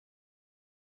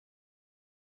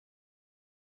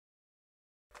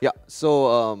Yeah,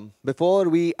 so before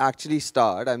we actually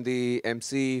start, I'm the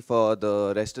MC for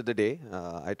the rest of the day.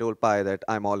 I told Pi that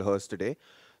I'm all hers today.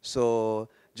 So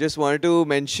just wanted to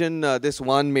mention this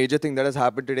one major thing that has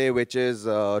happened today, which is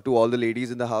to all the ladies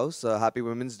in the house, Happy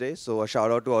Women's Day. So a shout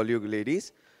out to all you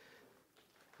ladies.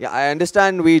 Yeah, I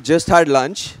understand we just had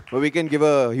lunch, but we can give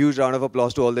a huge round of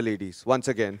applause to all the ladies once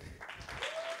again.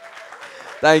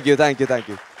 Thank you, thank you, thank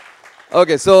you.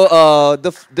 Okay, so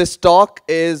this talk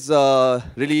is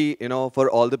really, for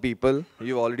all the people.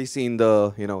 You've already seen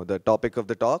the topic of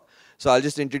the talk. So I'll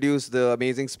just introduce the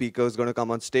amazing speaker who's going to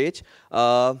come on stage.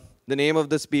 The name of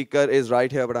the speaker is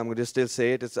right here, but I'm going to still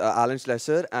say it. It's Alan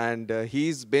Schlesser, and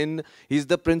he's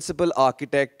the principal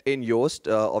architect in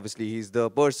Yoast. Obviously, he's the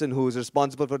person who's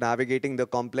responsible for navigating the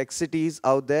complexities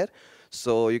out there.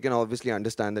 So you can obviously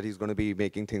understand that he's going to be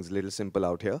making things a little simple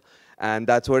out here. And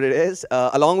that's what it is.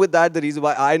 Along with that, the reason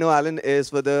why I know Alan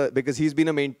is because he's been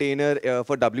a maintainer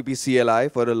for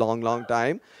WPCLI for a long, long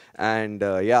time. And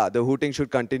yeah, the hooting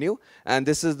should continue. And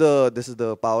this is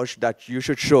the power that you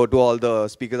should show to all the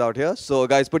speakers out here. So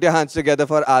guys, put your hands together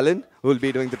for Alan, who will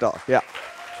be doing the talk. Yeah.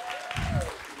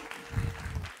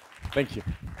 Thank you.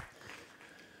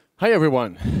 Hi,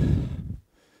 everyone.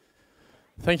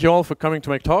 Thank you all for coming to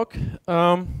my talk.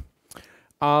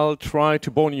 I'll try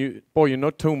to bore you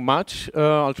not too much.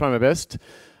 I'll try my best.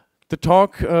 The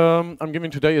talk I'm giving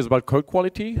today is about code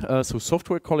quality, so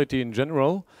software quality in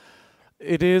general.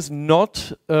 It is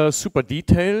not super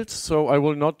detailed, so I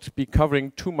will not be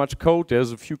covering too much code.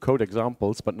 There's a few code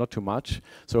examples, but not too much.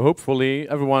 So hopefully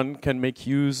everyone can make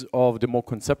use of the more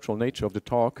conceptual nature of the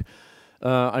talk.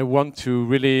 I want to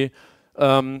really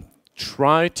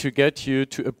try to get you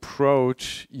to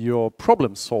approach your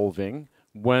problem solving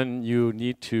when you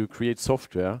need to create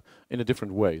software in a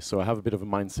different way. So I have a bit of a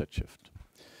mindset shift.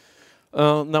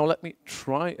 Now let me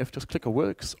try if this clicker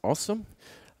works. Awesome.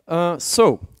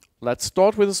 So let's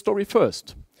start with a story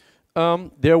first.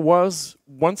 There was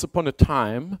once upon a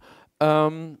time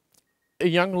a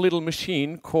young little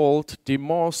machine called the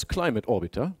Mars Climate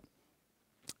Orbiter.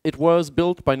 It was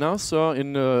built by NASA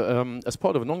as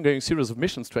part of an ongoing series of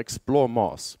missions to explore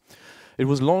Mars. It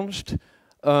was launched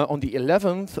on the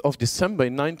 11th of December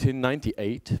in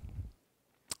 1998.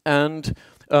 And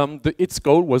its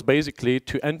goal was basically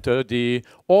to enter the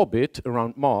orbit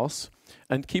around Mars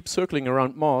and keep circling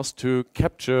around Mars to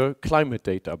capture climate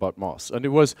data about Mars. And it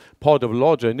was part of a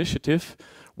larger initiative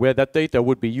where that data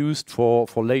would be used for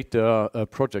later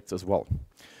projects as well.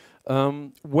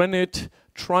 When it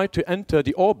tried to enter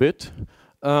the orbit,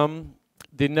 the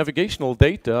navigational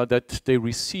data that they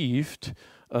received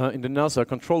in the NASA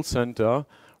control center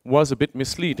was a bit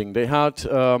misleading. They had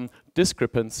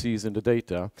discrepancies in the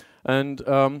data. And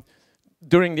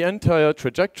during the entire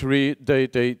trajectory,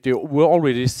 they were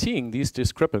already seeing these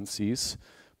discrepancies,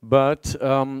 but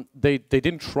they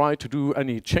didn't try to do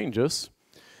any changes.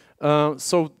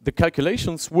 So the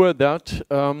calculations were that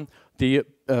the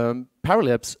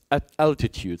parallapse at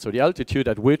altitude, so the altitude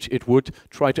at which it would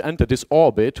try to enter this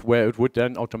orbit, where it would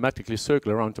then automatically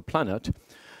circle around the planet,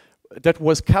 that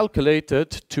was calculated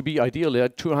to be ideally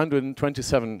at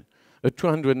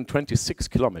 226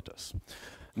 kilometers.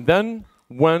 Then,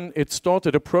 when it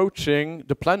started approaching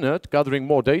the planet, gathering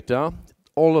more data,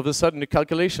 all of a sudden the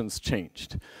calculations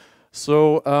changed.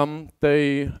 So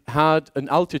they had an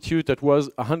altitude that was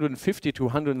 150 to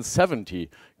 170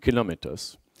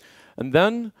 kilometers. And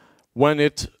then, when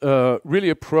it really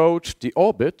approached the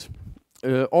orbit,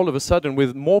 all of a sudden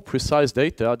with more precise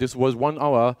data, this was 1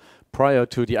 hour prior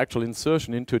to the actual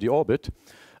insertion into the orbit,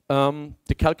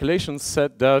 the calculations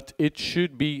said that it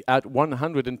should be at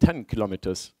 110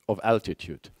 kilometers of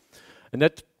altitude. And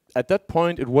at that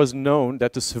point, it was known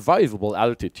that the survivable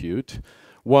altitude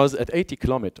was at 80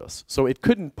 kilometers. So it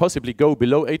couldn't possibly go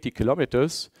below 80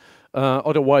 kilometers,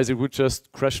 otherwise it would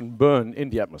just crash and burn in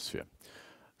the atmosphere.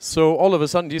 So all of a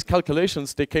sudden, these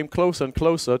calculations, they came closer and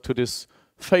closer to this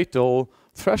fatal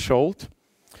threshold.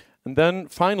 And then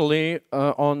finally,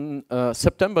 on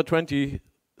September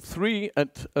 23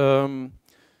 at 9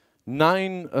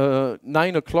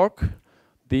 o'clock,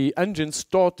 the engine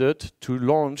started to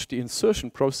launch the insertion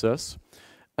process.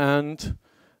 And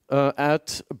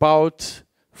at about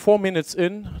 4 minutes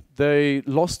in, they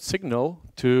lost signal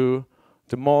to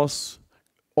the Mars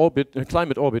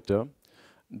climate orbiter.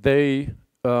 They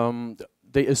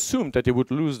assumed that they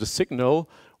would lose the signal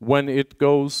when it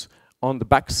goes on the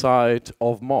backside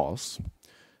of Mars.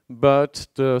 But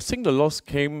the signal loss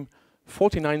came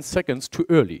 49 seconds too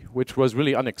early, which was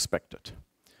really unexpected.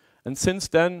 And since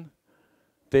then,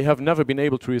 they have never been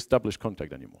able to reestablish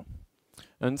contact anymore.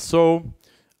 And so,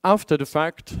 after the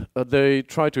fact, they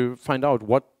try to find out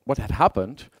what what had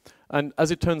happened. And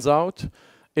as it turns out,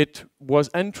 it was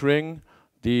entering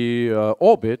the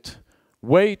orbit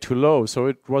way too low, so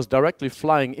it was directly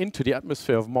flying into the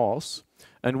atmosphere of Mars.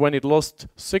 And when it lost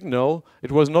signal,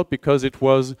 it was not because it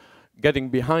was getting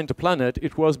behind the planet,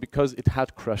 it was because it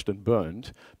had crashed and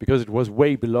burned, because it was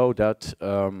way below that,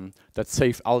 that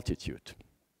safe altitude.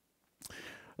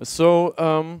 So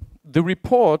the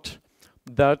report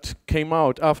that came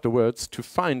out afterwards to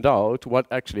find out what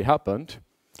actually happened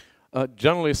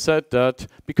generally said that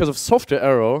because of software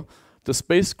error, the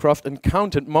spacecraft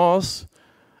encountered Mars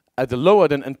at a lower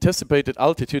than anticipated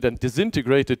altitude and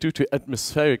disintegrated due to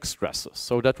atmospheric stresses.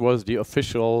 So that was the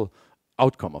official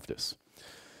outcome of this.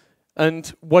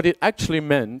 And what it actually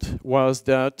meant was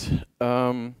that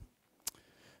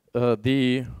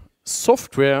the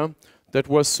software that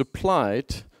was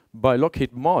supplied by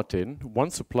Lockheed Martin, one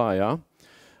supplier,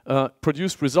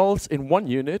 produced results in one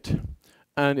unit,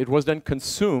 and it was then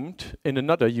consumed in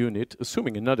another unit,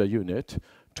 assuming another unit,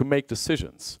 to make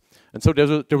decisions. And so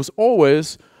there was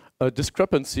always a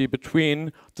discrepancy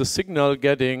between the signal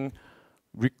getting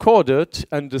recorded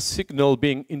and the signal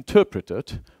being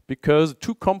interpreted, because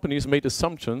two companies made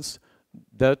assumptions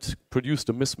that produced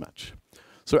a mismatch.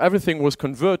 So everything was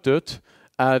converted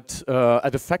at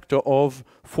a factor of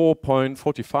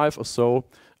 4.45 or so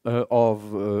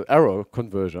of error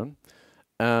conversion.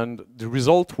 And the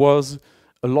result was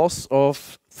a loss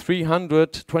of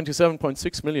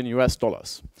 $327.6 million US,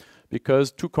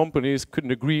 because two companies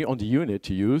couldn't agree on the unit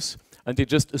to use, and they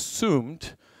just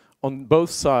assumed on both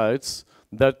sides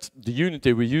that the unit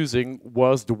they were using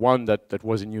was the one that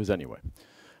was in use anyway.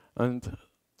 And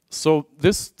so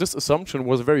this assumption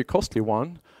was a very costly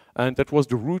one, and that was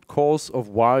the root cause of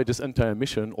why this entire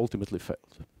mission ultimately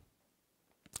failed.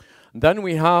 And then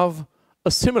we have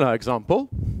a similar example,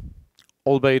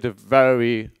 albeit a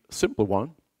very simple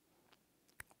one.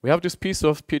 We have this piece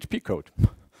of PHP code.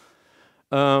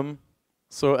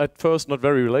 So at first not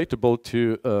very relatable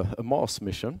to a Mars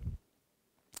mission.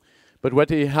 But what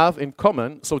they have in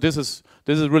common, so this is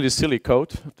really silly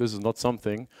code. This is not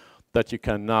something that you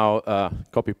can now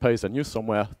copy paste and use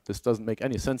somewhere. This doesn't make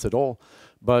any sense at all,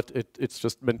 but it's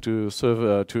just meant to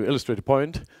serve to illustrate a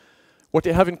point. What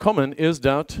they have in common is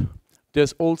that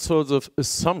there's all sorts of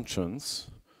assumptions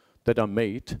that are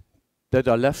made that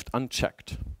are left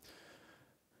unchecked.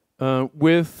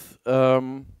 With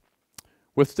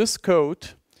this code,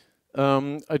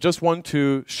 I just want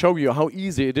to show you how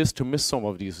easy it is to miss some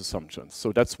of these assumptions.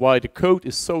 So that's why the code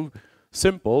is so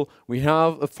simple. We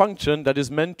have a function that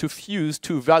is meant to fuse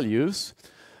two values.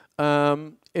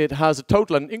 It has a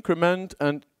total and increment,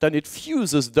 and then it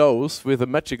fuses those with a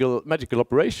magical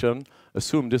operation.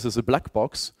 Assume this is a black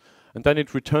box, and then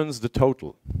it returns the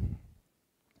total.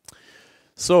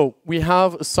 So we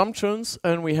have assumptions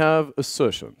and we have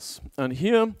assertions. And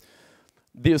here,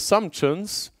 the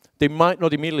assumptions, they might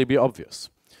not immediately be obvious.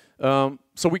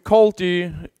 So we call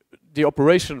the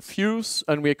operation fuse,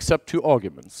 and we accept two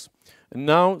arguments. And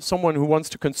now someone who wants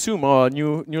to consume our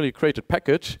newly created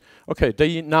package, okay,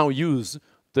 they now use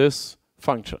this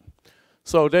function.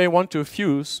 So they want to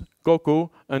fuse Goku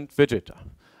and Vegeta.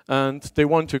 And they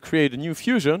want to create a new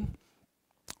fusion.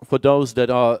 For those that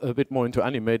are a bit more into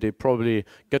anime, they probably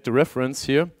get the reference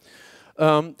here.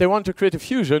 They want to create a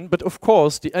fusion, but of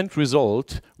course the end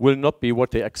result will not be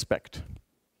what they expect.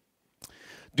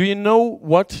 Do you know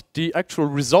what the actual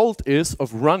result is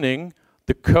of running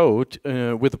the code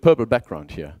with a purple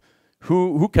background here?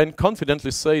 Who can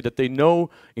confidently say that they know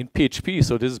in PHP,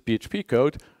 so this is PHP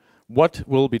code, what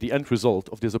will be the end result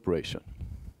of this operation?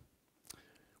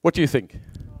 What do you think?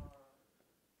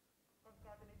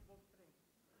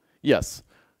 Yes,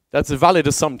 that's a valid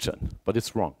assumption, but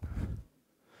it's wrong.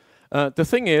 The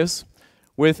thing is,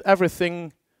 with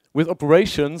everything, with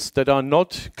operations that are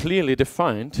not clearly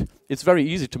defined, it's very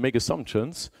easy to make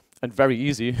assumptions, and very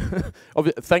easy.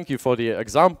 Thank you for the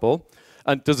example.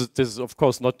 And this is of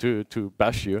course not to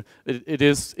bash you.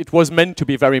 It was meant to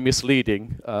be very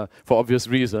misleading for obvious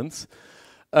reasons.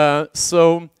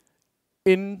 So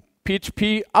in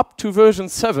PHP up to version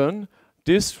 7,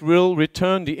 this will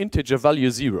return the integer value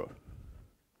 0.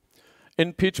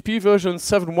 In PHP version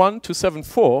 7.1 to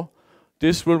 7.4,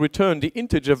 this will return the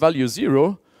integer value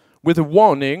 0 with a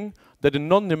warning that a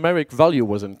non-numeric value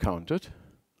was encountered.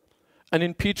 And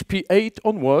in PHP 8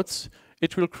 onwards,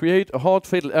 it will create a hard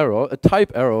fatal error, a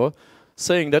type error,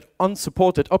 saying that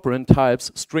unsupported operand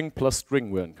types string plus string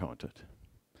were encountered.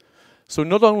 So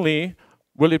not only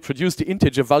will it produce the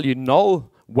integer value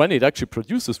null when it actually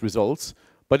produces results,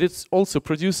 but it also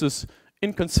produces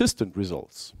inconsistent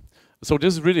results. So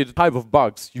this is really the type of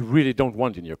bugs you really don't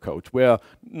want in your code, where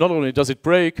not only does it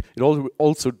break, it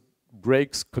also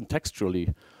breaks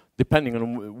contextually, depending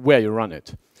on where you run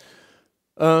it.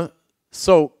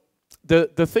 So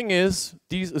the thing is,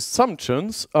 these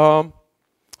assumptions are,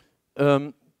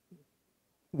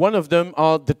 one of them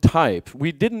are the type.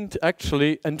 We didn't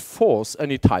actually enforce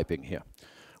any typing here.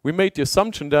 We made the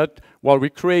assumption that while we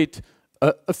create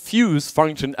a fuse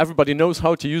function, everybody knows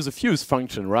how to use a fuse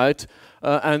function, right?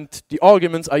 And the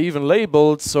arguments are even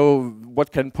labeled, so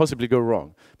what can possibly go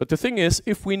wrong? But the thing is,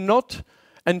 if we not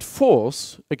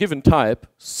enforce a given type,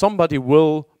 somebody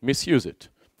will misuse it.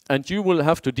 And you will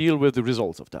have to deal with the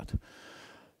results of that.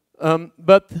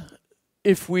 But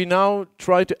if we now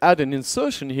try to add an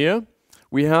insertion here,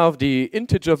 we have the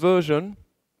integer version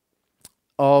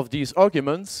of these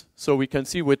arguments, so we can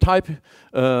see we're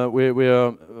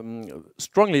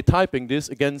strongly typing this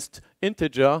against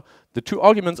integer. The two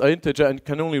arguments are integer and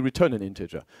can only return an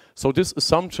integer. So this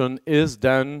assumption is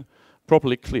then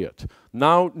properly cleared.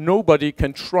 Now nobody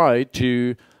can try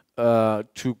to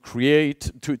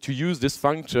use this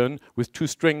function with two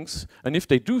strings, and if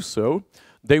they do so,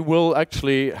 they will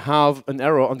actually have an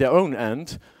error on their own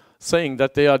end saying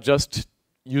that they are just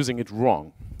using it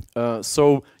wrong.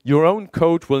 So your own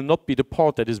code will not be the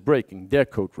part that is breaking, their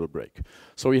code will break.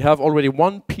 So you have already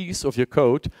one piece of your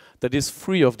code that is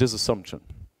free of this assumption.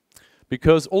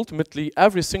 Because ultimately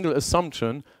every single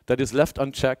assumption that is left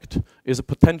unchecked is a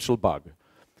potential bug.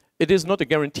 It is not a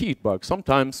guaranteed bug.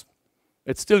 Sometimes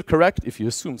it's still correct if you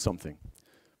assume something.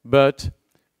 But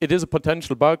it is a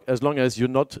potential bug as long as you're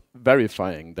not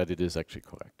verifying that it is actually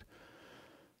correct.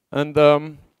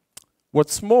 And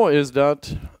what's more is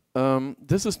that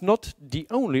this is not the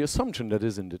only assumption that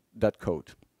is in that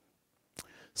code.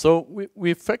 So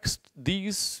we fixed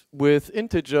these with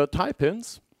integer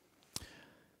type-ins,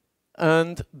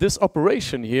 and this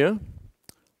operation here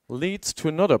leads to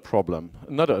another problem,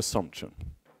 another assumption.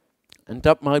 And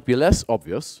that might be less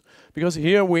obvious, because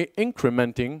here we're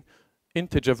incrementing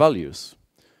integer values.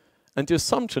 And the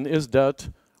assumption is that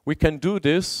we can do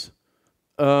this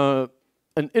an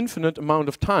infinite amount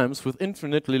of times with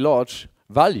infinitely large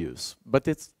values, but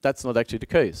that's not actually the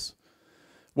case.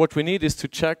 What we need is to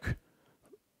check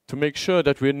to make sure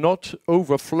that we're not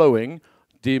overflowing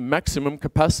the maximum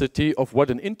capacity of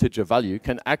what an integer value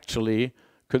can actually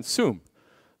consume.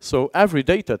 So every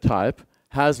data type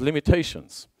has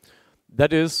limitations.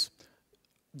 That is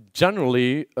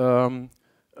generally the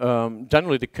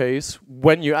case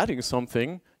when you're adding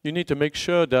something. You need to make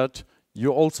sure that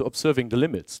you're also observing the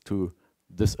limits to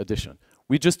this addition.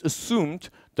 We just assumed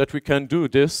that we can do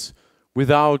this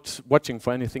without watching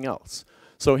for anything else.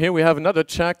 So here we have another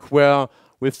check where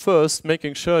we're first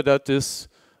making sure that this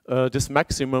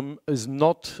maximum is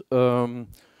not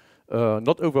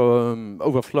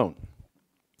overflown.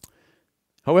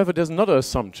 However, there's another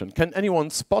assumption. Can anyone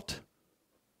spot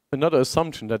another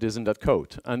assumption that is in that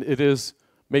code? And it is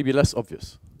maybe less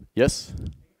obvious. Yes?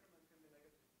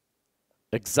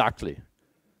 Exactly.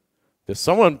 There's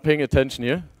someone paying attention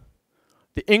here.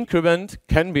 The increment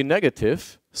can be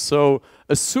negative, so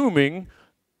assuming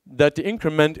that the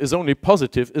increment is only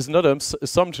positive is another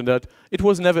assumption that it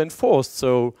was never enforced,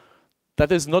 so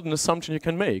that is not an assumption you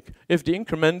can make. If the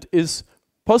increment is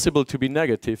possible to be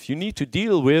negative, you need to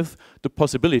deal with the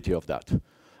possibility of that.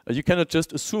 You cannot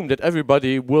just assume that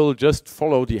everybody will just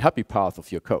follow the happy path of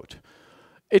your code.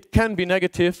 It can be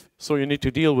negative, so you need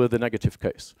to deal with the negative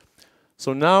case.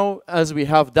 So now, as we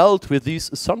have dealt with these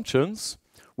assumptions,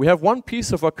 we have one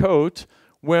piece of our code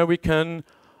where we can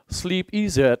sleep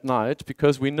easier at night,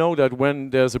 because we know that when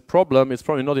there's a problem, it's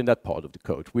probably not in that part of the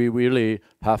code. We really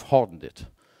have hardened it.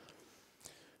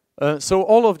 So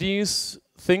all of these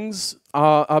things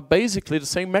are basically the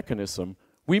same mechanism.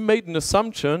 We made an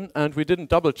assumption, and we didn't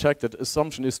double check that the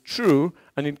assumption is true,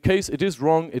 and in case it is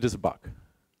wrong, it is a bug.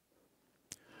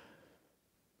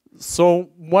 So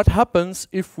what happens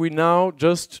if we now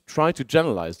just try to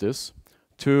generalize this,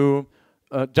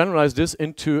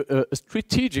 into a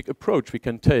strategic approach we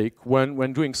can take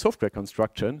when doing software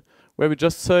construction, where we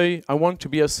just say, I want to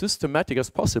be as systematic as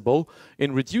possible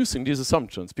in reducing these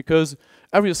assumptions, because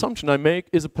every assumption I make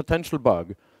is a potential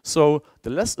bug. So the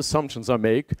less assumptions I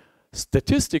make,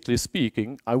 statistically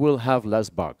speaking, I will have less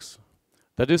bugs.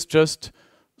 That is just,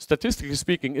 statistically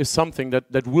speaking, is something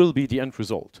that will be the end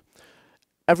result.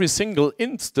 Every single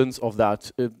instance of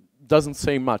that doesn't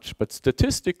say much, but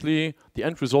statistically, the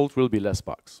end result will be less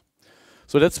bugs.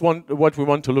 So that's what we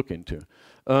want to look into.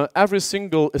 Every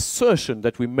single assertion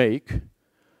that we make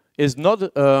is not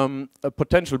a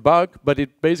potential bug, but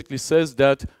it basically says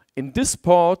that in this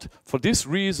part, for this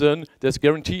reason, there's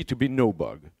guaranteed to be no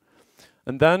bug.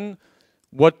 And then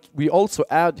what we also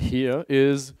add here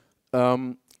is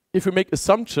if we make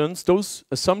assumptions, those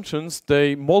assumptions,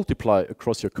 they multiply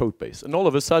across your code base. And all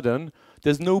of a sudden,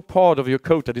 there's no part of your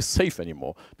code that is safe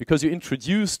anymore because you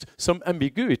introduced some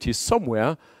ambiguity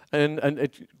somewhere and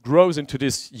it grows into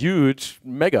this huge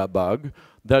mega bug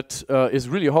that is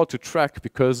really hard to track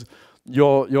because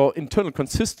your internal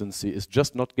consistency is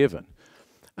just not given.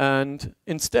 And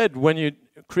instead, when you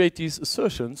create these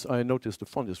assertions, I noticed the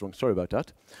font is wrong, sorry about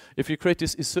that. If you create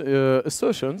these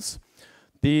assertions,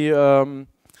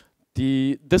 this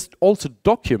also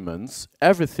documents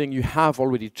everything you have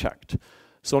already checked.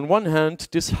 So on one hand,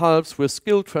 this helps with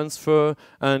skill transfer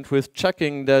and with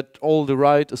checking that all the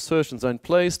right assertions are in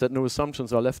place, that no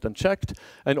assumptions are left unchecked,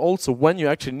 and also when you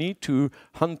actually need to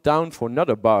hunt down for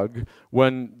another bug,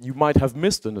 when you might have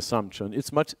missed an assumption,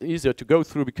 it's much easier to go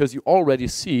through because you already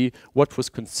see what was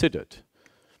considered.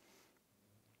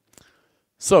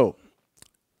 So,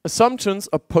 assumptions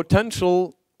are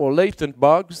potential or latent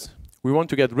bugs. We want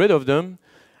to get rid of them,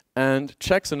 and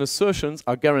checks and assertions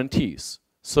are guarantees.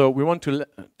 So we want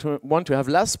to have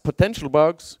less potential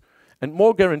bugs and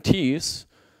more guarantees,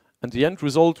 and the end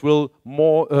result will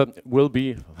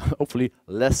be hopefully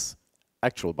less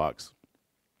actual bugs.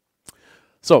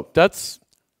 So that's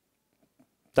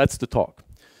the talk.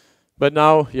 But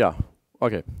now, yeah,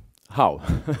 okay, how?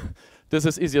 This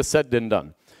is easier said than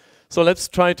done. So let's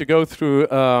try to go through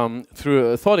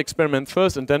a thought experiment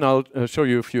first, and then I'll show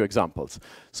you a few examples.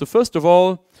 So first of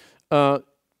all,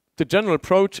 the general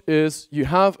approach is you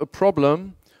have a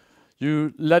problem,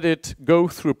 you let it go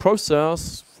through a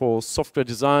process for software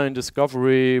design,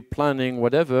 discovery, planning,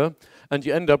 whatever, and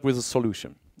you end up with a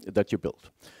solution that you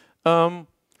build.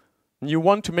 You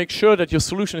want to make sure that your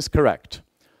solution is correct.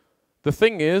 The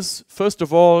thing is, first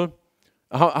of all,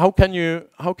 how can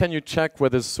you check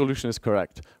whether the solution is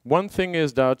correct? One thing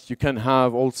is that you can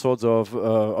have all sorts of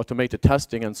automated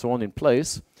testing and so on in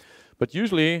place, but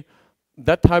usually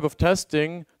that type of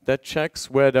testing that checks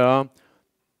whether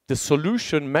the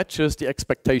solution matches the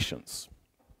expectations.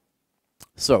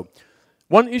 So,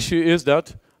 one issue is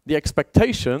that the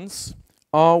expectations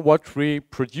are what we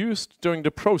produced during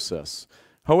the process.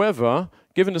 However,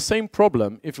 given the same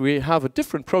problem, if we have a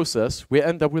different process, we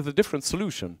end up with a different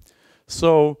solution.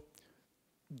 So,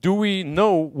 do we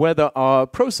know whether our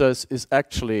process is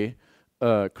actually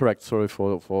correct? Sorry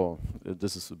for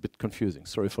this is a bit confusing.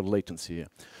 Sorry for the latency here.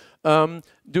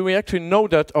 Do we actually know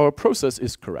that our process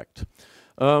is correct?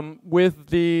 With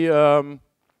the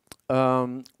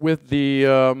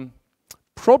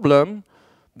problem,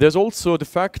 there's also the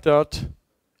fact that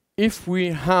if we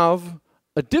have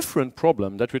a different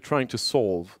problem that we're trying to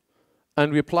solve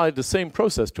and we apply the same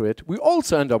process to it, we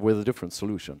also end up with a different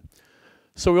solution.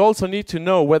 So we also need to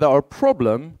know whether our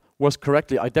problem was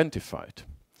correctly identified.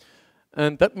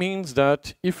 And that means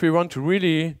that if we want to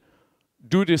really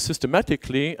do this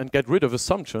systematically and get rid of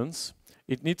assumptions,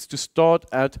 it needs to start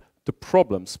at the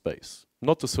problem space,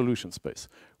 not the solution space.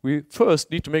 We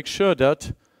first need to make sure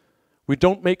that we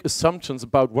don't make assumptions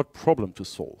about what problem to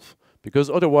solve. Because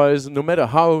otherwise, no matter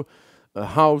how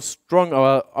strong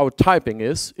our typing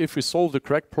is, if we solve the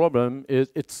correct problem,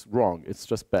 it's wrong, it's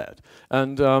just bad.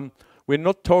 And we're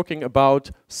not talking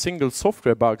about single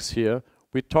software bugs here,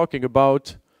 we're talking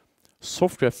about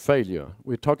software failure.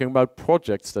 We're talking about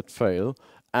projects that fail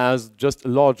as just a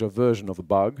larger version of a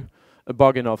bug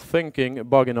in our thinking, a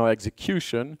bug in our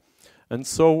execution. And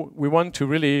so we want to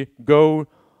really go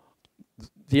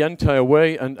the entire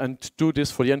way and do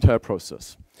this for the entire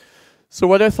process. So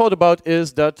what I thought about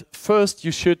is that first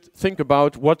you should think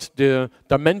about what the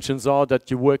dimensions are that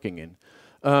you're working in.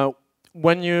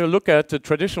 When you look at the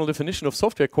traditional definition of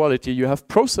software quality, you have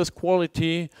process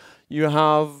quality, you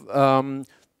have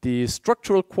the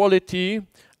structural quality,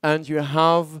 and you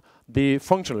have the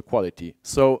functional quality.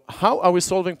 So how are we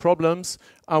solving problems?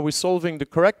 Are we solving the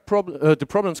correct the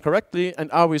problems correctly,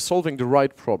 and are we solving the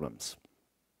right problems?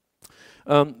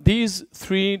 These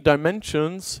three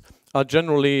dimensions are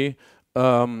generally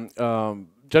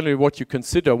what you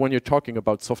consider when you're talking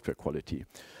about software quality.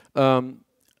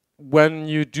 When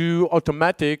you do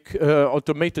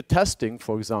automated testing,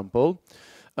 for example,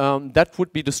 that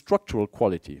would be the structural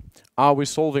quality. Are we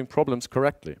solving problems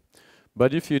correctly?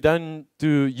 But if you then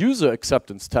do user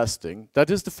acceptance testing, that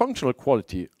is the functional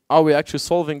quality. Are we actually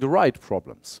solving the right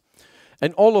problems?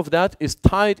 And all of that is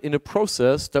tied in a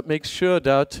process that makes sure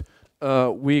that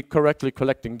we're correctly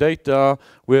collecting data,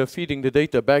 we're feeding the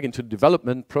data back into the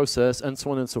development process, and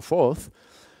so on and so forth.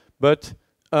 But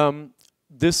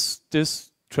this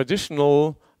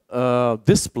traditional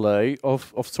display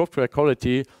of software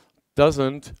quality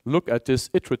doesn't look at this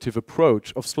iterative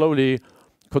approach of slowly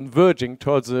converging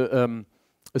towards a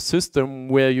a system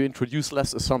where you introduce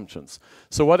less assumptions.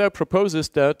 So what I propose is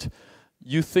that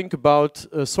you think about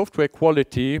software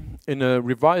quality in a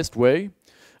revised way.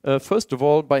 First of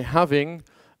all, by having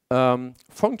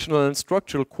functional and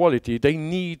structural quality, they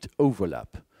need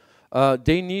overlap.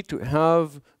 They need to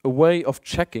have a way of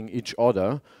checking each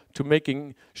other to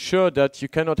making sure that you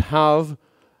cannot have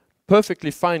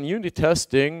perfectly fine unit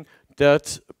testing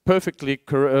that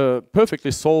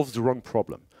perfectly solves the wrong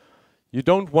problem. You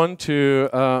don't want to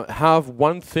have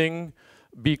one thing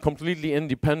be completely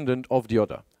independent of the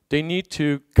other. They need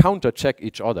to counter-check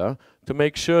each other to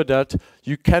make sure that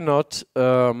you cannot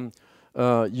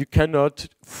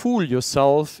fool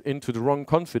yourself into the wrong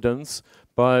confidence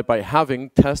by having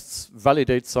tests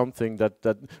validate something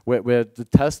where the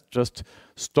tests just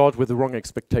start with the wrong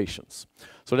expectations.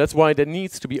 So that's why there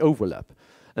needs to be overlap.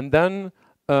 And then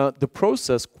the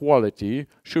process quality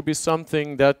should be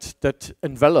something that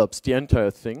envelops the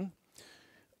entire thing.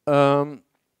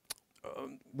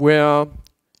 Where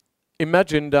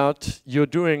imagine that you're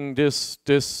doing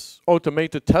this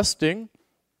automated testing,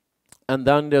 and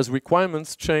then there's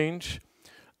requirements change,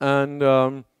 and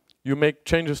you make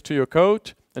changes to your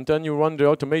code, and then you run the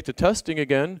automated testing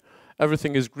again.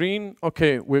 Everything is green.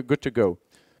 Okay, we're good to go.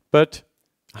 But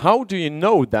how do you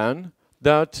know then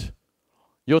that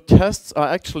your tests are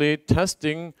actually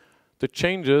testing the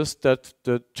changes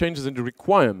in the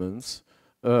requirements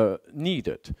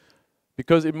needed?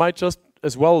 Because it might just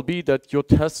as well be that your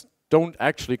tests don't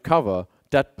actually cover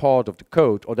that part of the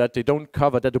code, or that they don't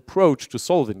cover that approach to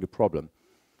solving the problem.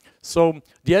 So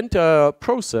the entire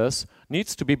process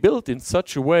needs to be built in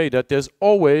such a way that there's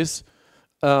always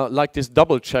like this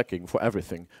double checking for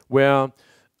everything, where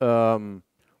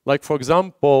like for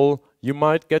example, you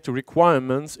might get the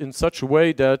requirements in such a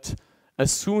way that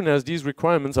as soon as these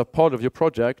requirements are part of your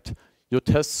project, your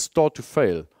tests start to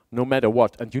fail, no matter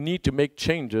what. And you need to make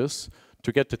changes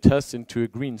to get the tests into a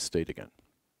green state again.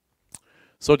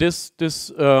 So this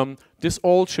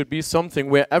all should be something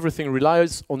where everything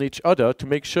relies on each other to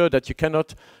make sure that you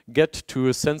cannot get to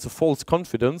a sense of false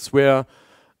confidence where,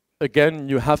 again,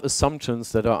 you have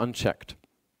assumptions that are unchecked.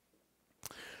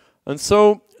 And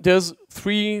so there's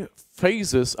 3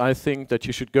 phases, I think, that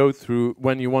you should go through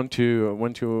when you want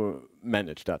to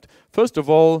manage that. First of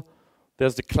all,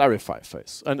 there's the clarify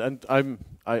phase, and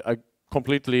I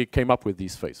completely came up with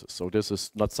these phases. So this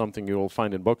is not something you will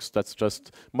find in books. That's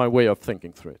just my way of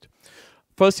thinking through it.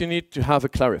 First, you need to have a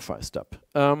clarify step.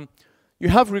 You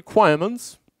have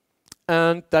requirements,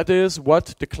 and that is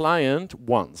what the client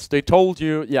wants. They told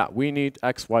you, yeah, we need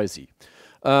X, Y, Z.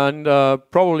 And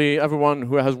probably everyone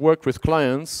who has worked with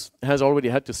clients has already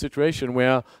had the situation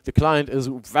where the client is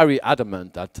very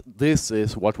adamant that this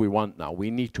is what we want now.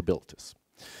 We need to build this.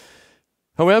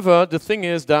 However, the thing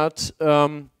is that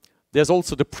there's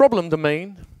also the problem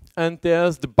domain, and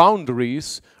there's the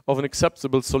boundaries of an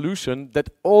acceptable solution that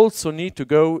also need to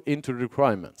go into the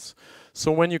requirements.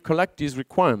 So when you collect these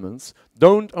requirements,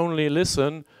 don't only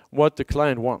listen what the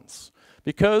client wants,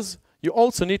 because you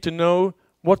also need to know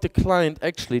what the client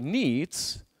actually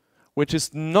needs, which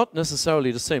is not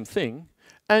necessarily the same thing,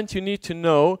 and you need to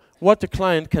know what the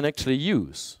client can actually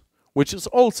use, which is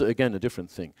also, again, a different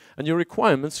thing. And your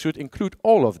requirements should include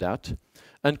all of that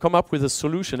and come up with a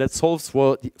solution that solves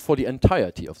for the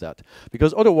entirety of that.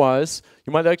 Because otherwise,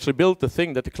 you might actually build the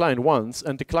thing that the client wants,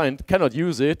 and the client cannot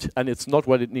use it, and it's not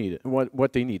what it needed,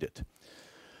 what they needed.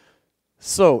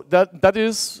 So that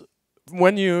is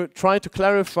when you try to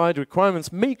clarify the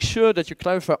requirements, make sure that you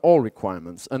clarify all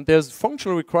requirements. And there's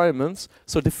functional requirements,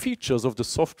 so the features of the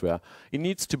software. It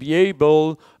needs to be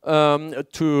able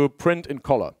to print in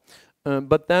color.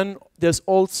 But then there's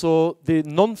also the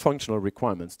non-functional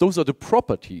requirements. Those are the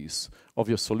properties of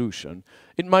your solution.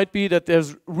 It might be that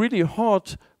there's really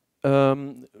hard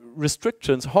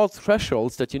restrictions, hard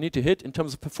thresholds that you need to hit in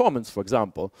terms of performance, for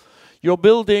example. You're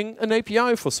building an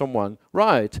API for someone,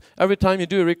 right? Every time you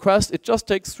do a request, it just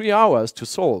takes 3 hours to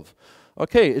solve.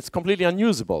 Okay, it's completely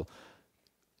unusable.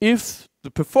 If the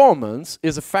performance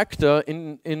is a factor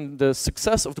in the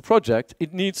success of the project,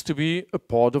 it needs to be a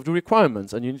part of the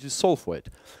requirements, and you need to solve for it.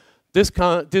 This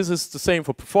is the same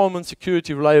for performance,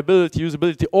 security, reliability,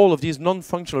 usability, all of these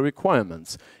non-functional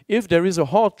requirements. If there is a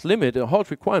hard limit, a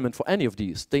hard requirement for any of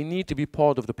these, they need to be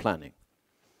part of the planning.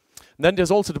 Then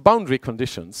there's also the boundary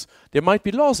conditions. There might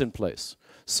be laws in place.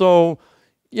 So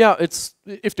yeah,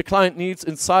 if the client needs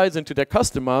insights into their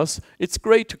customers, it's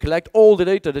great to collect all the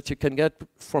data that you can get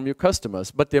from your customers,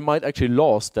 but there might actually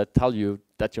laws that tell you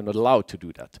that you're not allowed to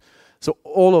do that. So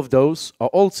all of those are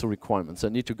also requirements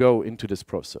that need to go into this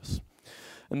process.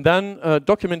 And then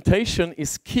documentation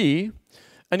is key.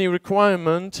 Any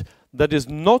requirement that is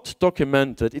not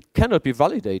documented, it cannot be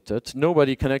validated.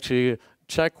 Nobody can actually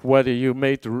check whether you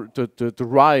made the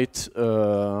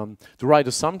right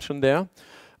assumption there.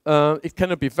 It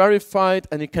cannot be verified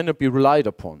and it cannot be relied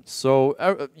upon. So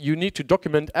you need to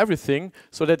document everything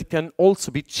so that it can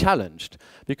also be challenged.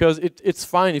 Because it's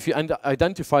fine if you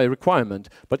identify a requirement,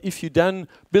 but if you then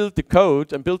build the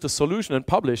code and build the solution and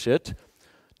publish it,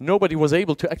 nobody was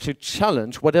able to actually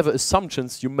challenge whatever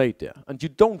assumptions you made there. And you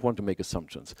don't want to make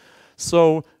assumptions.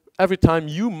 So every time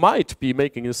you might be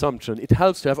making an assumption, it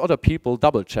helps to have other people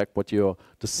double check what you're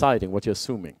deciding, what you're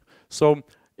assuming. So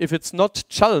if it's not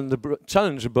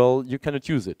challengeable, you cannot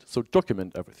use it. So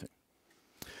document everything.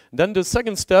 Then the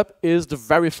second step is the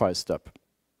verify step.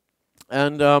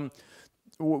 And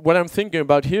what I'm thinking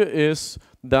about here is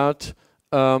that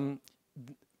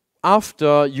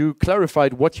after you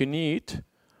clarified what you need,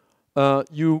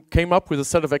 you came up with a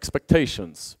set of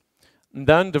expectations. And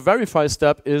then the verify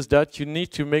step is that you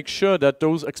need to make sure that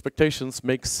those expectations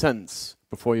make sense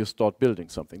before you start building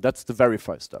something. That's the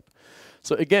verify step.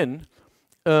 So again,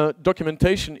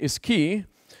 documentation is key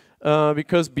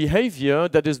because behavior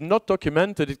that is not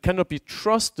documented, it cannot be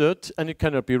trusted and it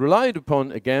cannot be relied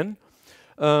upon again.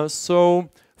 So,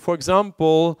 for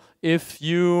example, if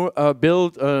you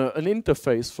build an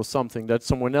interface for something that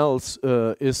someone else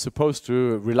is supposed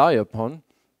to rely upon,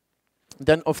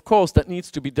 then of course that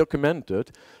needs to be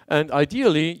documented. And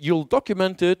ideally, you'll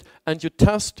document it and you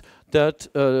test that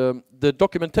the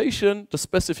documentation, the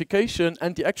specification,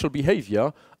 and the actual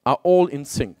behavior are all in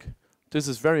sync. This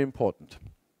is very important.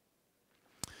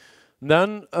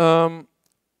 Then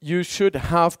you should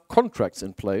have contracts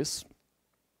in place.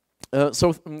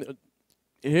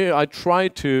 Here I try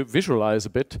to visualize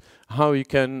a bit how you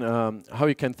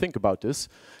can think about this.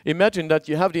 Imagine that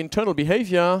you have the internal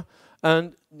behavior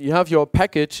and you have your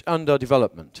package under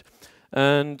development.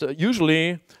 And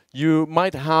usually you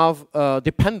might have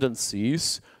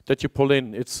dependencies that you pull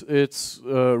in. It's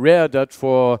rare that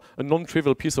for a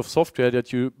non-trivial piece of software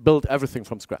that you build everything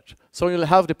from scratch. So you'll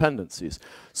have dependencies.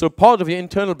 So part of your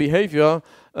internal behavior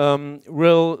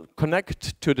will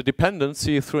connect to the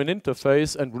dependency through an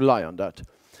interface and rely on that.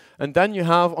 And then you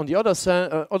have, on the other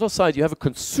side, you have a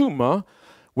consumer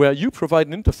where you provide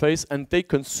an interface and they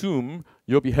consume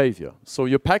your behavior. So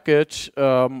your package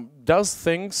does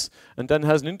things and then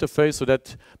has an interface so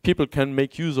that people can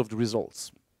make use of the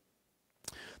results.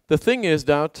 The thing is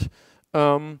that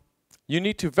you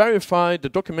need to verify the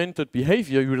documented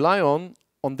behavior you rely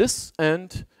on this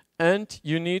end, and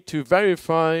you need to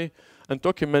verify and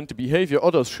document the behavior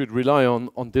others should rely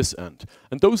on this end.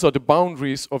 And those are the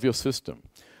boundaries of your system.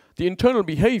 The internal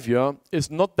behavior is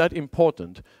not that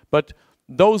important, but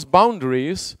those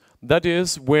boundaries, that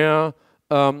is where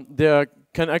there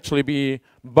can actually be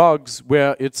bugs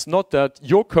where it's not that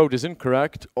your code is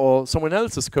incorrect or someone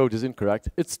else's code is incorrect.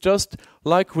 It's just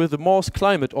like with the Mars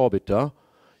climate orbiter,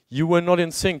 you were not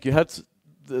in sync. You had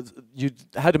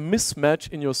a mismatch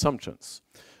in your assumptions.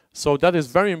 So that is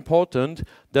very important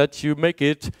that you make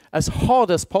it as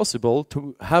hard as possible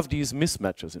to have these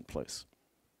mismatches in place.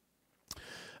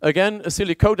 Again, a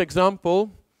silly code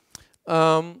example.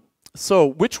 So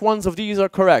which ones of these are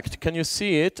correct? Can you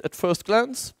see it at first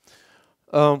glance?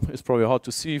 It's probably hard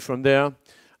to see from there.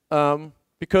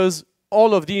 Because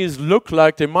all of these look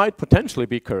like they might potentially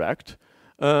be correct.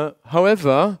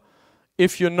 However,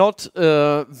 if you're not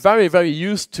very, very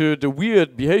used to the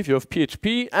weird behavior of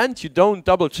PHP and you don't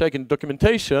double check in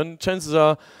documentation, chances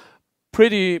are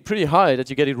pretty high that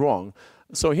you get it wrong.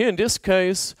 So here in this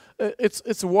case,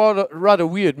 it's a rather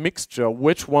weird mixture,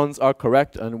 which ones are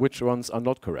correct and which ones are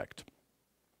not correct.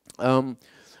 And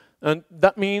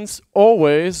that means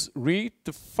always read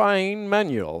the fine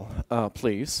manual,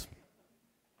 please.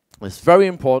 It's very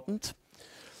important.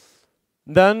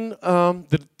 Then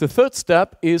the third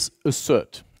step is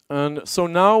assert. And so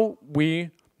now we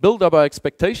build up our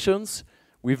expectations.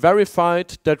 We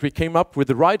verified that we came up with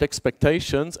the right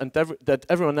expectations and that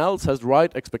everyone else has the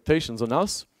right expectations on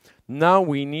us. Now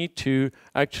we need to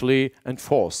actually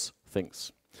enforce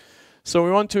things. So we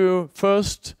want to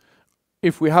first,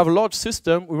 if we have a large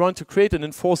system, we want to create and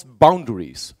enforce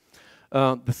boundaries.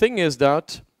 The thing is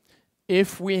that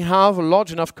if we have a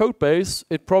large enough code base,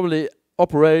 it probably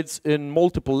operates in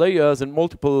multiple layers and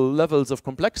multiple levels of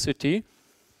complexity.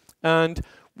 And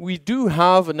we do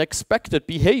have an expected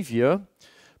behavior,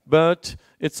 but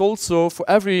it's also for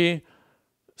every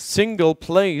single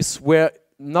place where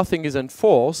nothing is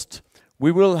enforced,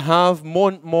 we will have more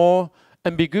and more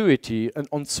ambiguity and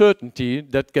uncertainty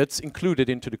that gets included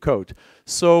into the code.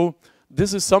 So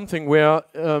this is something where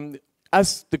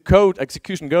as the code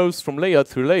execution goes from layer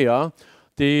through layer,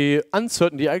 the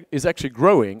uncertainty is actually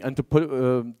growing, and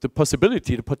the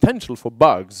possibility, the potential for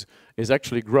bugs is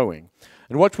actually growing.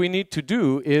 And what we need to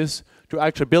do is to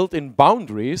actually build in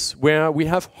boundaries where we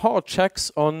have hard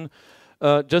checks on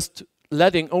just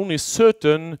letting only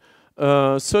certain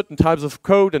types of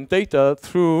code and data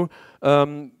through,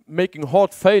 making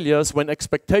hard failures when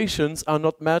expectations are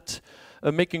not met,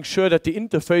 making sure that the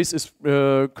interface is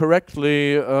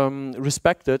correctly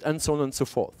respected, and so on and so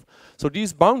forth. So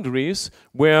these boundaries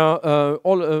where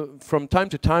from time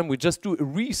to time we just do a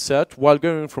reset while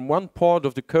going from one part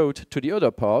of the code to the other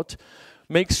part,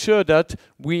 makes sure that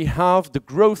we have the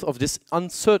growth of this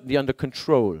uncertainty under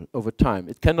control over time.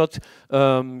 It cannot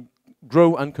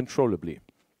grow uncontrollably.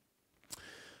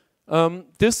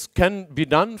 This can be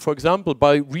done, for example,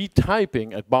 by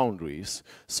retyping at boundaries.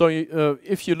 So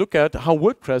if you look at how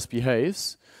WordPress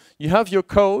behaves, you have your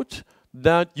code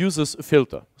that uses a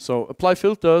filter. So apply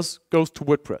filters goes to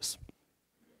WordPress.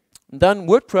 Then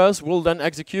WordPress will then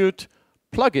execute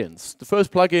plugins. The first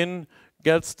plugin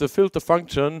gets the filter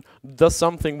function, does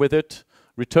something with it,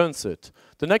 returns it.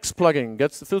 The next plugin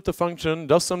gets the filter function,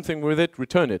 does something with it,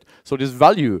 return it. So this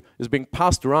value is being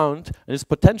passed around and is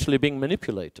potentially being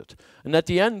manipulated. And at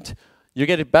the end, you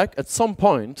get it back at some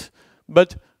point,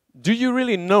 but do you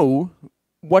really know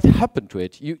what happened to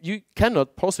it? You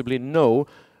cannot possibly know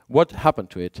what happened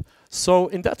to it. So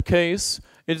in that case,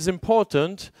 it is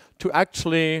important to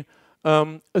actually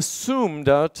assume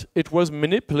that it was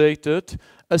manipulated,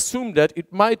 assume that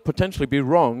it might potentially be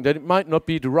wrong, that it might not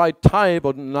be the right type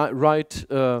or the right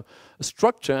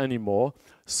structure anymore.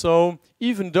 So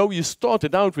even though you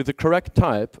started out with the correct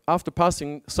type, after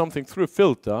passing something through a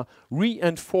filter,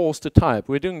 reinforce the type.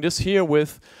 We're doing this here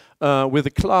with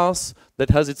a class that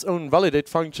has its own validate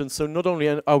function. So not only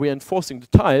are we enforcing the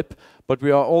type, but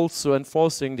we are also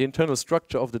enforcing the internal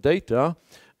structure of the data.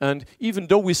 And even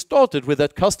though we started with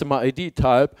that customer ID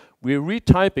type, we're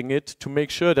retyping it to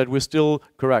make sure that we're still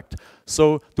correct.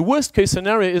 So the worst case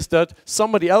scenario is that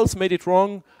somebody else made it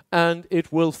wrong and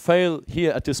it will fail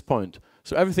here at this point.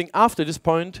 So everything after this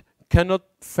point cannot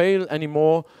fail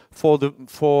anymore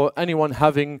for anyone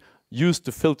having used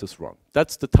the filters wrong.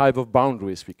 That's the type of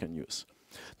boundaries we can use.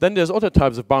 Then there's other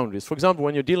types of boundaries. For example,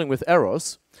 when you're dealing with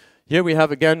errors, here we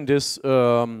have again this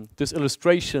this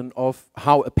illustration of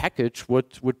how a package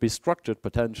would be structured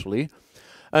potentially.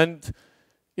 And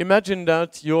imagine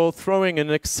that you're throwing an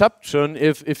exception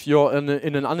if you're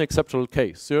in an unacceptable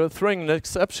case. So you're throwing an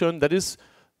exception that is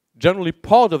generally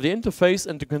part of the interface,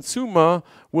 and the consumer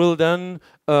will then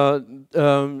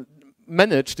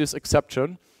manage this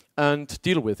exception and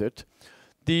deal with it.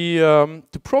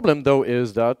 The problem though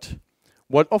is that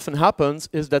what often happens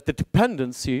is that the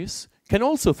dependencies can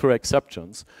also throw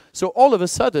exceptions. So all of a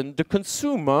sudden, the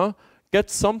consumer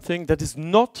gets something that is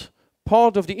not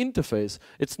part of the interface.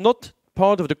 It's not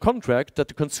part of the contract that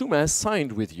the consumer has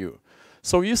signed with you.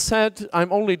 So you said,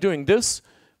 I'm only doing this,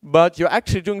 but you're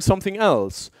actually doing something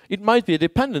else. It might be a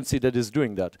dependency that is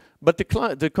doing that, but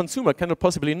the consumer cannot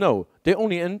possibly know. They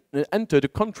only enter the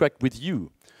contract with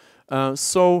you.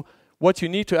 So what you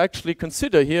need to actually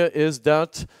consider here is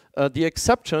that the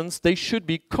exceptions, they should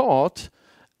be caught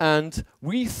and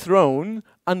rethrown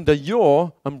under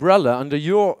your umbrella, under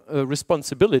your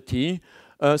responsibility,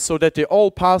 so that they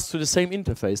all pass to the same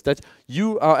interface, that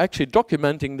you are actually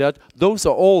documenting that those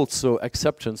are also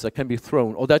exceptions that can be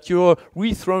thrown, or that you're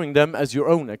rethrowing them as your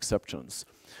own exceptions.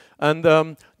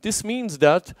 And this means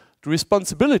that the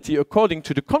responsibility according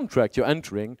to the contract you're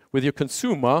entering with your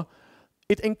consumer,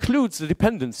 it includes the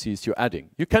dependencies you're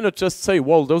adding. You cannot just say,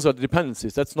 well, those are the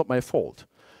dependencies, that's not my fault.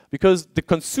 Because the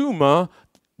consumer,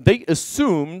 they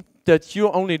assume that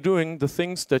you're only doing the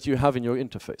things that you have in your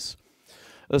interface.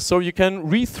 So you can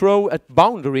rethrow at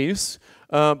boundaries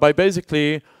by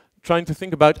basically trying to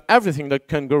think about everything that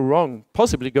can go wrong,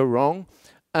 possibly go wrong,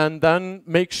 and then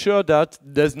make sure that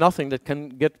there's nothing that can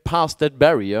get past that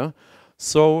barrier.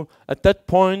 So at that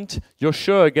point, you're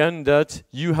sure again that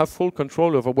you have full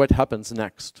control over what happens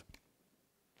next.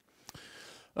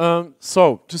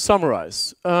 So to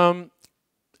summarize,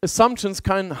 assumptions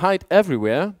can hide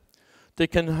everywhere. They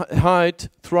can hide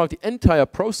throughout the entire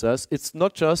process. It's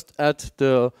not just at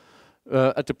the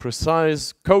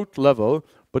precise code level,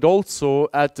 but also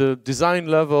at the design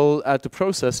level, at the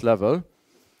process level.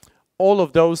 All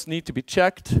of those need to be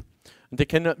checked. They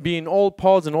can be in all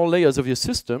parts and all layers of your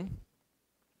system.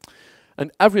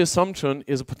 And every assumption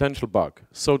is a potential bug.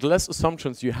 So the less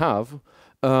assumptions you have,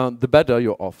 the better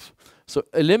you're off. So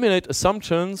eliminate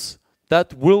assumptions.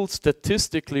 That will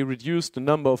statistically reduce the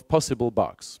number of possible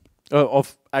bugs.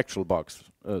 Of actual bugs,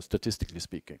 statistically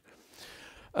speaking.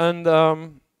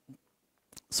 And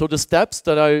So the steps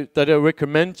that I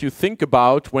recommend you think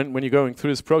about when you're going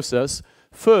through this process,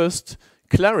 first,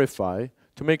 clarify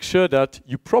to make sure that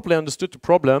you properly understood the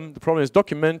problem is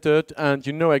documented, and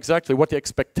you know exactly what the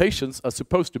expectations are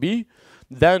supposed to be.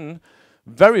 Then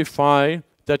verify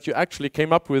that you actually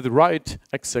came up with the right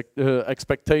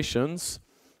expectations,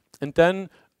 and then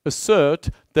assert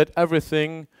that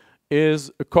everything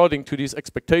is according to these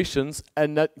expectations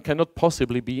and that cannot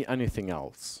possibly be anything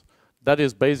else. That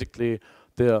is basically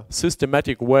the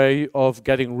systematic way of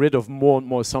getting rid of more and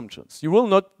more assumptions. You will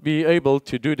not be able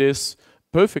to do this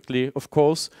perfectly, of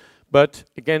course, but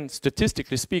again,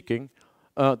 statistically speaking,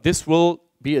 this will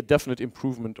be a definite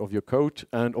improvement of your code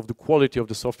and of the quality of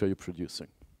the software you're producing.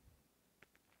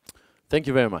 Thank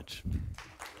you very much.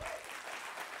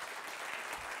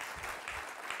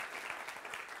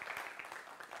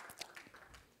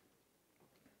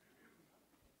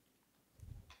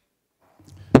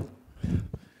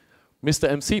 Mr.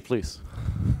 MC, please.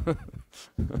 I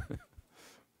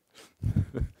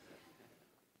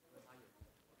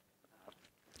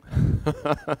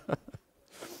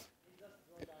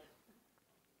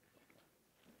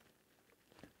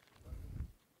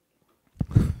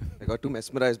got too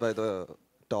mesmerized by the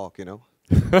talk, you know.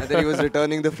 And then he was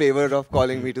returning the favor of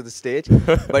calling me to the stage.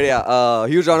 But yeah,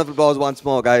 huge round of applause once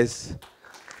more, guys.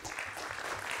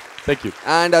 Thank you.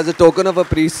 And as a token of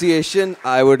appreciation,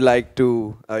 I would like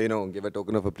to, give a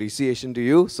token of appreciation to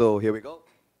you. So here we go.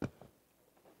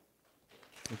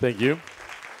 Thank you.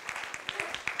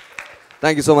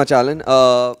 Thank you so much, Alan.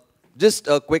 Just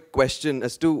a quick question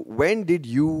as to when did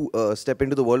you step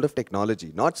into the world of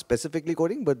technology? Not specifically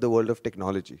coding, but the world of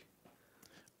technology.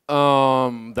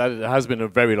 That has been a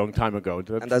very long time ago.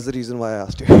 And that's the reason why I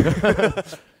asked you.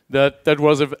 that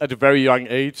was at a very young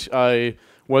age. I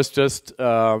was just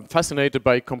fascinated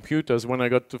by computers when I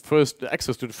got the first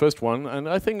access to the first one, and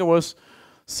I think it was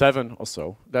 7 or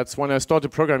so. That's when I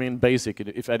started programming in BASIC,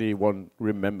 if anyone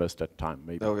remembers that time,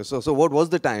 maybe. Okay, so what was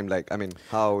the time like? I mean,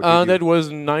 how did that was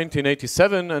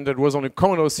 1987, and that was on a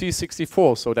Commodore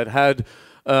C64, so that had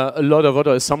a lot of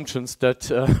other assumptions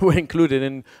that were included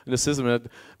in the system. It had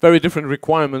very different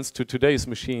requirements to today's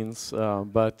machines,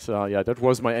 but yeah, that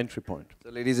was my entry point. So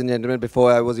ladies and gentlemen,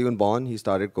 before I was even born, he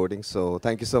started coding, so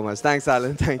thank you so much. Thanks,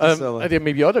 Alan. Thank you so much. Are there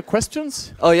maybe other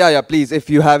questions? Oh, yeah, please. If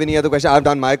you have any other questions, I've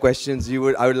done my questions.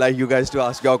 I would like you guys to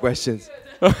ask your questions.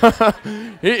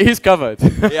 He's covered.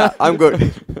 Yeah, I'm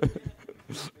good.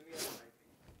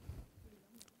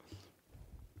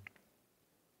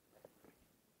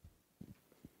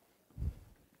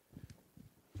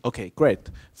 Okay,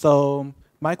 great. So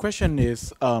my question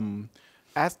is,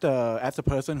 as the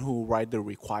person who write the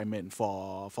requirement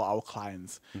for our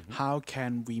clients, how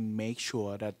can we make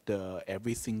sure that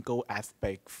every single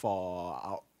aspect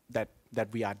for that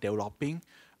we are developing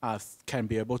can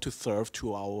be able to serve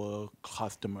to our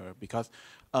customer? Because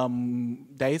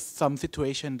there is some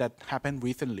situation that happened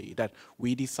recently that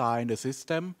we designed the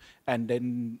system and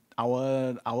then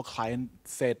our client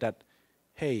said that,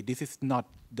 hey, this is not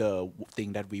the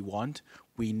thing that we want.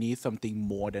 We need something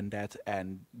more than that,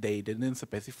 and they didn't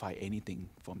specify anything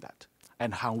from that.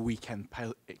 And how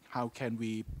can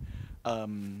we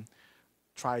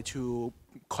try to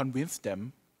convince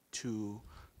them to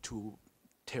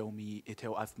tell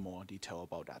us more detail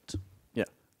about that? Yeah,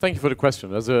 thank you for the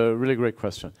question. That's a really great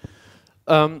question.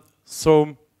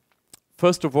 So,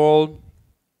 first of all,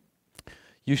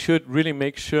 you should really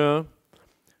make sure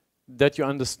that you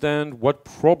understand what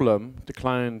problem the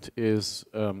client is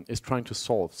trying to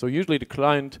solve. So usually the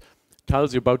client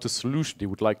tells you about the solution they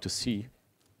would like to see,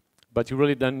 but you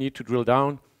really then need to drill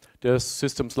down. There's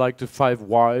systems like the 5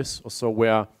 whys or so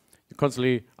where you're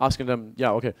constantly asking them,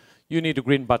 yeah, okay, you need a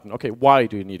green button. Okay, why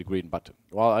do you need a green button?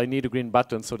 Well, I need a green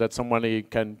button so that somebody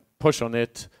can push on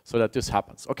it so that this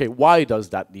happens. Okay, why does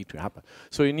that need to happen?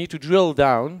 So you need to drill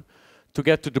down to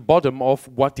get to the bottom of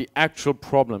what the actual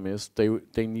problem is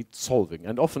they need solving.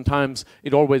 And oftentimes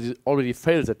it already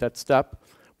fails at that step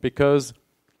because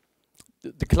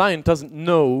the client doesn't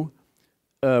know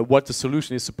what the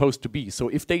solution is supposed to be. So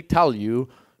if they tell you,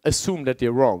 assume that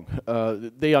they're wrong.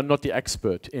 They are not the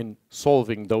expert in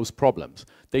solving those problems.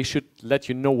 They should let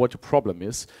you know what the problem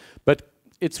is. But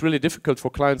it's really difficult for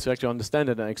clients to actually understand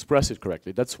it and express it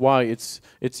correctly. That's why it's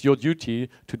your duty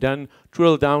to then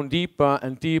drill down deeper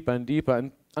and deeper and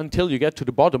deeper until you get to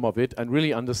the bottom of it and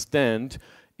really understand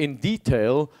in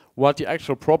detail what the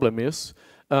actual problem is.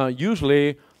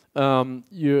 Usually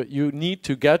you need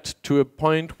to get to a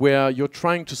point where you're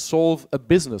trying to solve a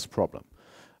business problem.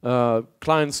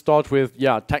 Clients start with,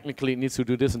 yeah, technically it needs to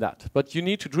do this and that. But you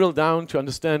need to drill down to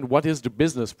understand what is the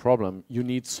business problem you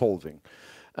need solving.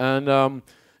 And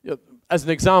as an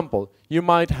example, you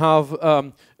might have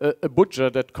a butcher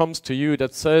that comes to you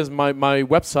that says, my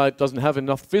website doesn't have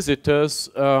enough visitors,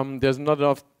 there's not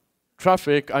enough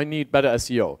traffic, I need better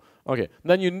SEO. Okay,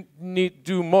 then you need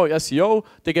to do more SEO,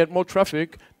 they get more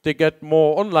traffic, they get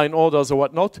more online orders or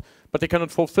whatnot, but they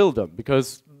cannot fulfill them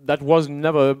because that was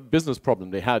never a business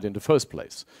problem they had in the first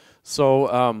place.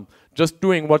 So just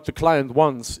doing what the client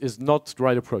wants is not the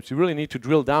right approach. You really need to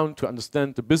drill down to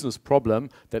understand the business problem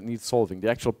that needs solving, the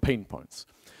actual pain points.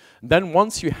 Then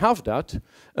once you have that,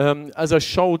 as I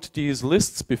showed these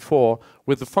lists before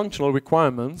with the functional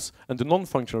requirements and the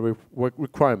non-functional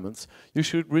requirements, you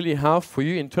should really have for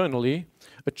you internally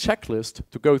a checklist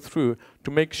to go through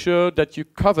to make sure that you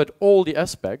covered all the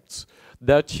aspects,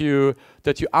 that you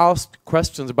asked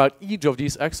questions about each of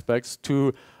these aspects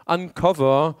to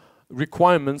uncover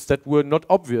requirements that were not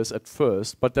obvious at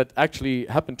first, but that actually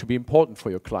happen to be important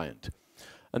for your client.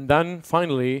 And then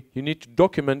finally, you need to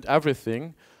document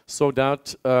everything so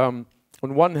that on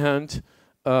one hand,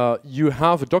 you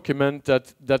have a document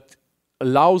that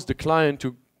allows the client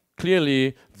to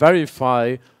clearly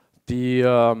verify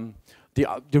the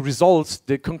results,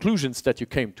 the conclusions that you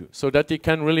came to, so that they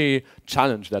can really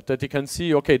challenge that they can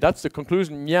see, okay, that's the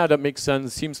conclusion, yeah, that makes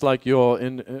sense, seems like you're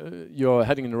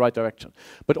heading in the right direction.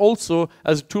 But also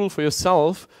as a tool for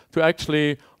yourself to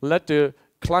actually let the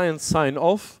client sign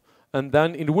off, and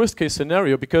then in the worst case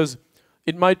scenario, because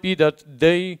it might be that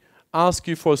they ask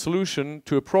you for a solution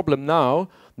to a problem now,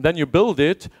 then you build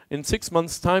it, in 6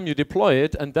 months' time you deploy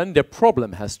it, and then their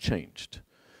problem has changed.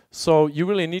 So you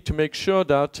really need to make sure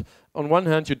that on one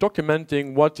hand you're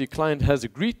documenting what the client has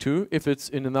agreed to, if it's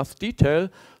in enough detail,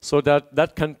 so that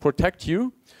that can protect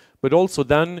you, but also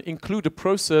then include a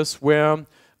process where,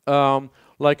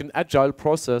 like an agile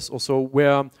process also,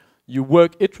 where you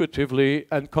work iteratively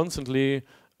and constantly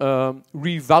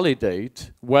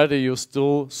revalidate whether you're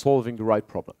still solving the right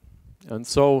problem. And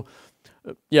so,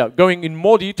 yeah, going in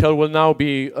more detail will now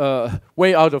be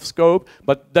way out of scope,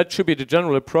 but that should be the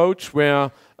general approach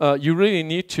where you really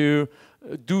need to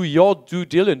do your due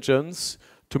diligence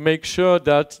to make sure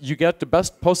that you get the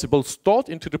best possible start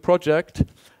into the project,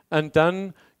 and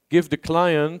then give the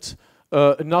client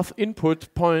enough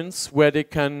input points where they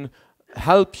can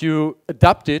help you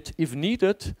adapt it if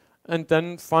needed, and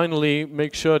then finally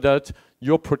make sure that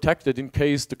you're protected in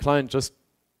case the client just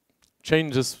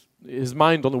changes his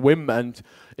mind on a whim and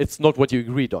it's not what you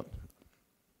agreed on.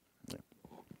 Yeah.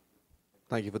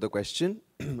 Thank you for the question.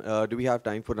 Do we have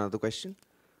time for another question?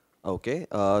 Okay,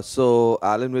 so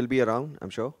Alan will be around, I'm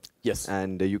sure. Yes.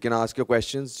 And you can ask your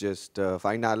questions, just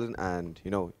find Alan and,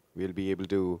 you know, we'll be able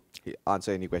to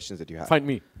answer any questions that you have. Find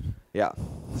me. Yeah,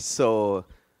 so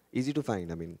easy to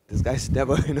find. I mean, this guy's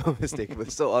never, you know, mistakable.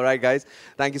 So, all right, guys,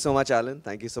 thank you so much, Alan.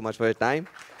 Thank you so much for your time.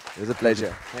 It was a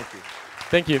pleasure. Thank you.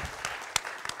 Thank you.